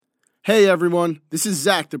Hey everyone, this is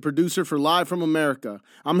Zach, the producer for Live from America.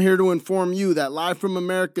 I'm here to inform you that Live from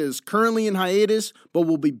America is currently in hiatus, but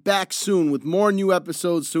we'll be back soon with more new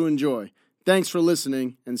episodes to enjoy. Thanks for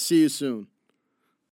listening, and see you soon.